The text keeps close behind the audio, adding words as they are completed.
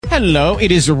Hello,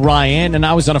 it is Ryan, and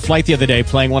I was on a flight the other day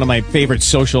playing one of my favorite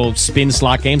social spin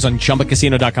slot games on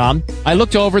ChumbaCasino.com. I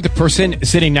looked over at the person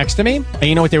sitting next to me, and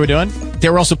you know what they were doing? They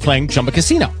were also playing Chumba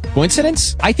Casino.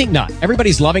 Coincidence? I think not.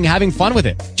 Everybody's loving having fun with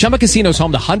it. Chumba Casino is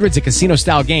home to hundreds of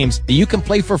casino-style games that you can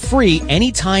play for free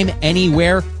anytime,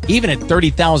 anywhere, even at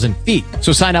 30,000 feet.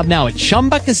 So sign up now at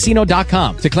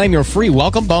ChumbaCasino.com to claim your free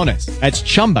welcome bonus. That's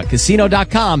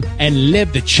ChumbaCasino.com and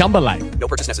live the Chumba life. No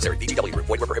purchase necessary. VGW. Void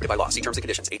where prohibited by law. See terms and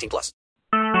conditions. 18+.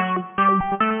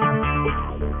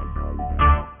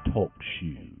 Talk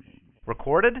shoes.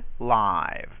 Recorded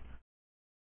live.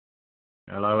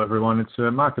 Hello everyone, it's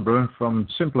Marc de Bruin from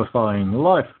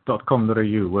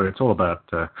simplifyinglife.com.au, where it's all about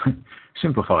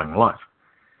simplifying life.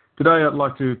 Today I'd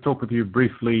like to talk with you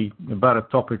briefly about a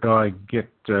topic I get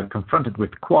confronted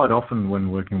with quite often when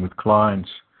working with clients,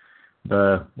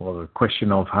 the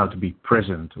question of how to be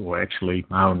present, or actually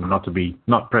how not to be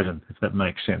not present, if that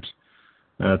makes sense.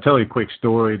 I'll tell you a quick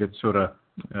story that sort of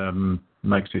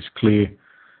makes this clear.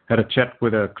 Had a chat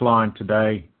with a client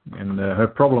today, and her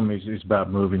problem is about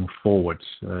moving forwards.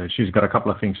 She's got a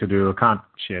couple of things to do. I can't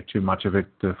share too much of it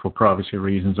for privacy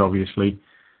reasons, obviously,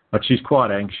 but she's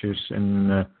quite anxious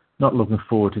and not looking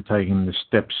forward to taking the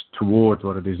steps toward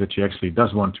what it is that she actually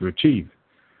does want to achieve.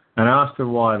 And I asked her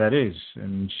why that is,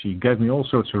 and she gave me all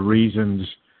sorts of reasons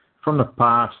from the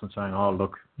past and saying, oh,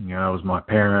 look, it was my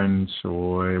parents,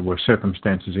 or it were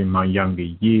circumstances in my younger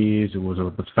years, it was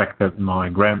the fact that my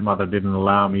grandmother didn't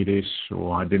allow me this,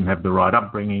 or I didn't have the right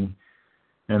upbringing.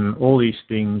 And all these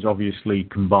things, obviously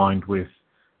combined with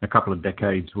a couple of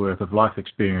decades worth of life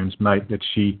experience, made that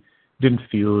she didn't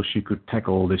feel she could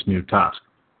tackle this new task.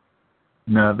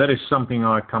 Now, that is something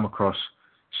I come across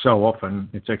so often,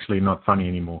 it's actually not funny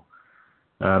anymore.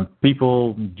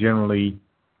 People generally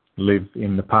live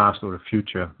in the past or the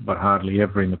future, but hardly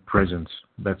ever in the present.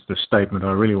 That's the statement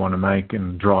I really want to make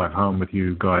and drive home with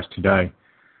you guys today.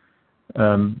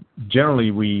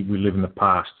 Generally, we live in the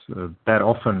past. That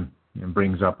often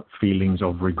brings up feelings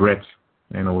of regret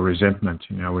and or resentment.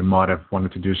 We might have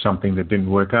wanted to do something that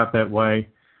didn't work out that way,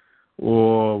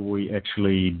 or we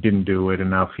actually didn't do it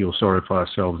and now feel sorry for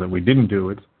ourselves that we didn't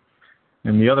do it.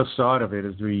 And the other side of it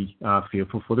is we are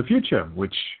fearful for the future,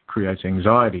 which creates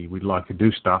anxiety. We'd like to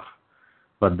do stuff,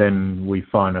 but then we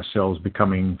find ourselves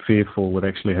becoming fearful with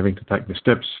actually having to take the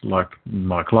steps, like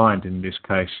my client in this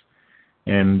case,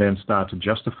 and then start to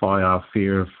justify our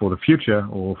fear for the future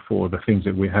or for the things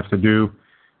that we have to do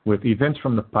with events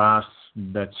from the past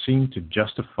that seem to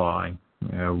justify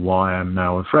why I'm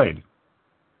now afraid.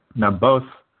 Now, both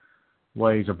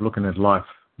ways of looking at life,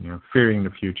 fearing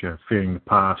the future, fearing the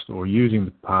past, or using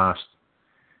the past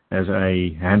as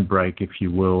a handbrake, if you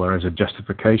will, or as a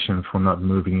justification for not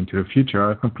moving into the future,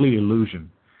 are a complete illusion.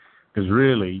 Because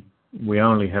really, we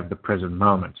only have the present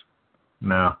moment.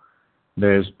 Now,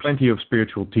 there's plenty of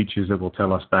spiritual teachers that will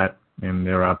tell us that, and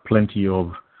there are plenty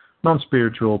of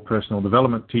non-spiritual personal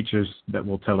development teachers that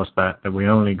will tell us that we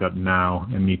only got now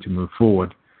and need to move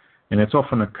forward. And it's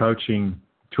often a coaching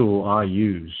tool I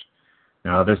use.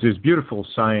 Now, there's this beautiful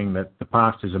saying that the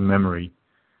past is a memory,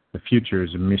 the future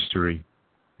is a mystery,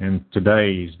 and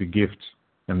today is the gift,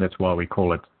 and that's why we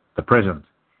call it the present.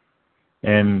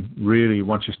 And really,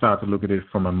 once you start to look at it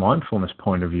from a mindfulness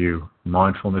point of view,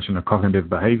 mindfulness in a cognitive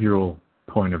behavioral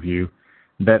point of view,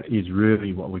 that is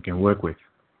really what we can work with.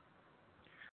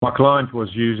 My client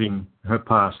was using her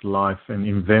past life and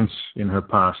events in her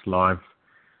past life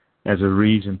as a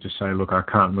reason to say, look, I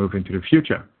can't move into the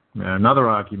future. Another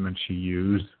argument she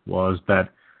used was that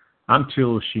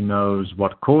until she knows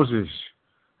what causes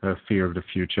her fear of the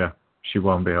future, she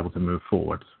won't be able to move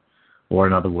forward. Or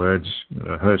in other words,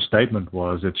 her statement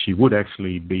was that she would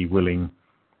actually be willing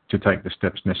to take the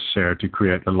steps necessary to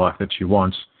create the life that she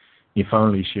wants if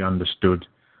only she understood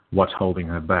what's holding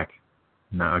her back.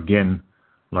 Now again,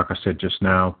 like I said just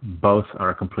now, both are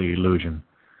a complete illusion.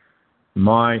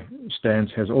 My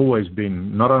stance has always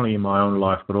been, not only in my own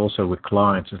life, but also with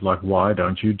clients, is like, why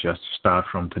don't you just start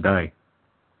from today?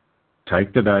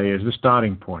 Take today as the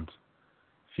starting point.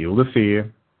 Feel the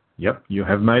fear. Yep, you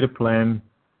have made a plan.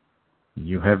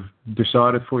 You have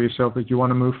decided for yourself that you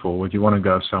want to move forward, you want to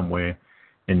go somewhere,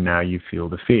 and now you feel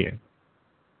the fear.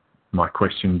 My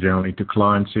question generally to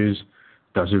clients is,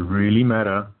 does it really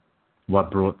matter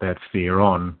what brought that fear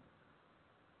on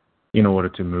in order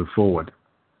to move forward?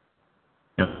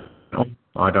 No,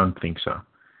 I don't think so.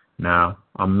 Now,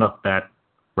 I'm not that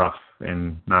rough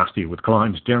and nasty with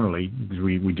clients generally, because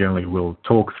we generally will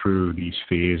talk through these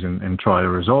fears and try to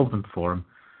resolve them for them.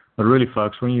 But really,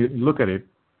 folks, when you look at it,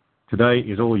 today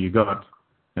is all you got,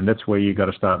 and that's where you got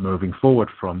to start moving forward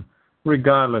from,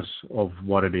 regardless of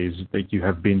what it is that you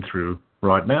have been through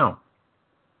right now.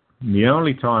 The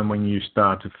only time when you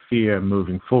start to fear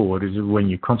moving forward is when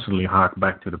you constantly hark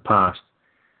back to the past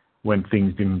when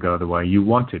things didn't go the way you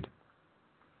wanted.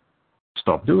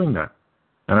 Stop doing that.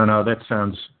 And I know that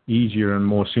sounds easier and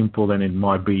more simple than it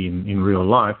might be in real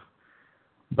life,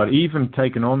 but even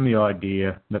taking on the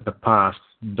idea that the past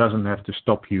doesn't have to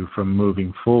stop you from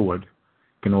moving forward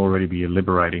can already be a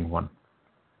liberating one.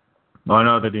 I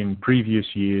know that in previous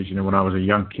years, when I was a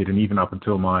young kid and even up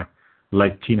until my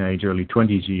late teenage, early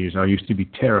 20s years, I used to be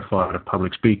terrified of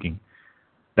public speaking.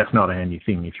 That's not a handy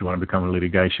thing if you want to become a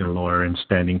litigation lawyer and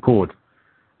stand in court.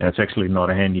 That's actually not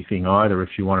a handy thing either if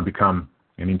you want to become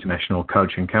an international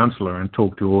coach and counselor and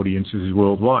talk to audiences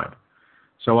worldwide.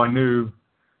 So I knew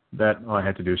that I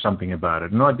had to do something about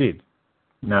it, and I did.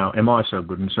 Now, am I so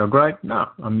good and so great? No,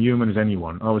 I'm human as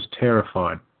anyone. I was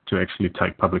terrified to actually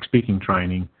take public speaking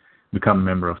training, become a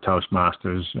member of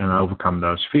Toastmasters, and overcome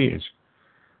those fears.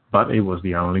 But it was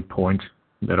the only point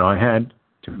that I had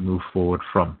to move forward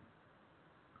from.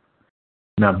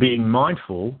 Now, being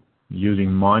mindful,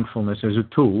 using mindfulness as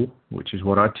a tool, which is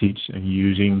what I teach, and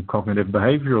using cognitive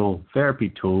behavioral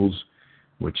therapy tools,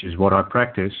 which is what I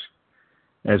practice,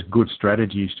 as good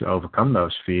strategies to overcome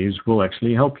those fears will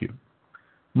actually help you.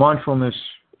 Mindfulness,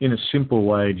 in a simple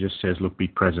way, just says, look, be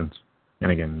present.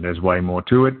 And again, there's way more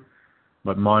to it,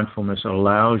 but mindfulness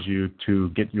allows you to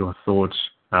get your thoughts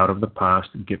out of the past,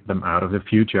 get them out of the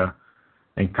future,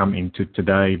 and come into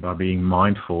today by being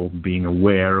mindful, being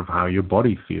aware of how your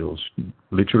body feels,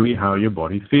 literally how your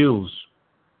body feels.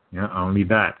 Only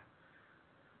that.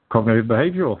 Cognitive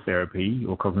behavioral therapy,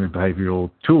 or cognitive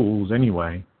behavioral tools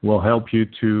anyway, will help you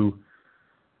to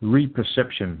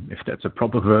reperception, if that's a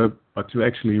proper verb, but to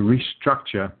actually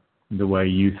restructure the way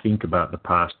you think about the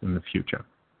past and the future.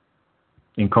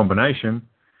 In combination,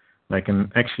 they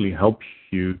can actually help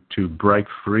you to break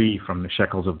free from the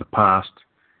shackles of the past,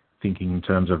 thinking in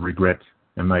terms of regret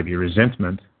and maybe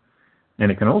resentment.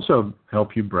 And it can also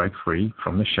help you break free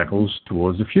from the shackles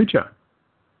towards the future,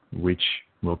 which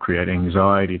will create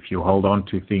anxiety if you hold on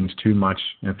to things too much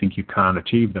and think you can't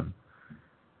achieve them.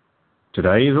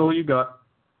 Today is all you got.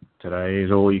 Today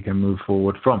is all you can move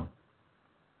forward from.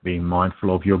 Being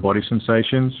mindful of your body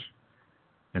sensations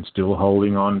and still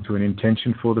holding on to an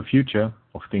intention for the future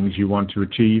of things you want to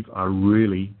achieve are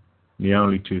really the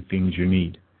only two things you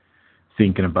need.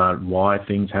 Thinking about why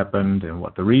things happened and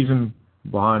what the reason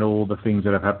behind all the things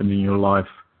that have happened in your life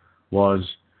was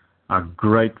are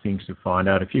great things to find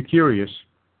out if you're curious,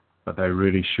 but they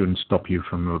really shouldn't stop you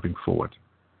from moving forward.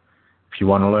 If you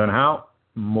want to learn how,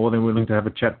 I'm more than willing to have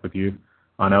a chat with you.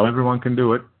 I know everyone can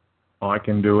do it. I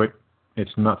can do it.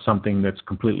 It's not something that's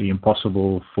completely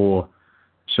impossible for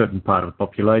a certain part of the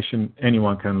population.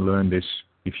 Anyone can learn this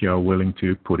if you are willing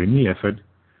to put in the effort,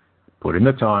 put in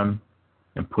the time,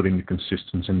 and put in the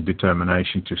consistency and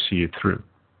determination to see it through.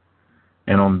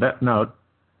 And on that note,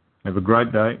 have a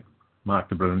great day. Marc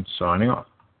de Bruin signing off.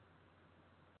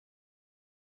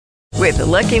 With the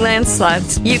Lucky Land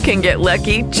Slots, you can get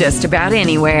lucky just about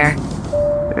anywhere.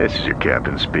 This is your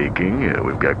captain speaking.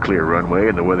 We've got clear runway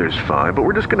and the weather's fine, but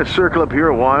we're just going to circle up here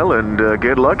a while and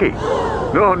get lucky.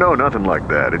 No, nothing like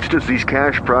that. It's just these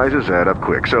cash prizes add up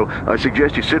quick. So I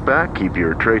suggest you sit back, keep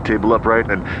your tray table upright,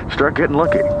 and start getting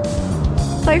lucky.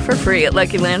 Play for free at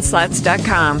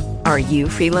LuckyLandSlots.com. Are you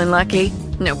feeling lucky?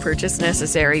 No purchase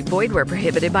necessary. Void where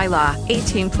prohibited by law.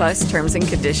 18+ terms and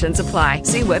conditions apply.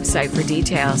 See website for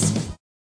details.